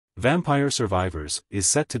Vampire Survivors is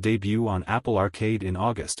set to debut on Apple Arcade in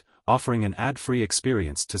August, offering an ad-free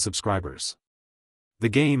experience to subscribers. The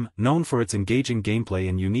game, known for its engaging gameplay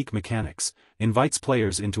and unique mechanics, invites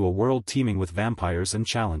players into a world teeming with vampires and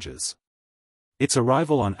challenges. Its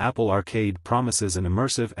arrival on Apple Arcade promises an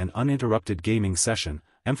immersive and uninterrupted gaming session,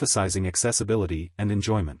 emphasizing accessibility and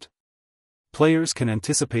enjoyment. Players can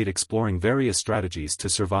anticipate exploring various strategies to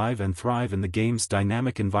survive and thrive in the game's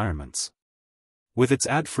dynamic environments. With its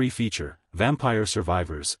ad-free feature, Vampire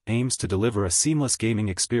Survivors aims to deliver a seamless gaming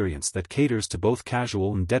experience that caters to both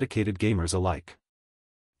casual and dedicated gamers alike.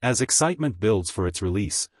 As excitement builds for its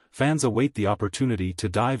release, fans await the opportunity to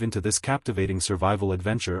dive into this captivating survival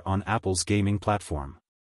adventure on Apple's gaming platform.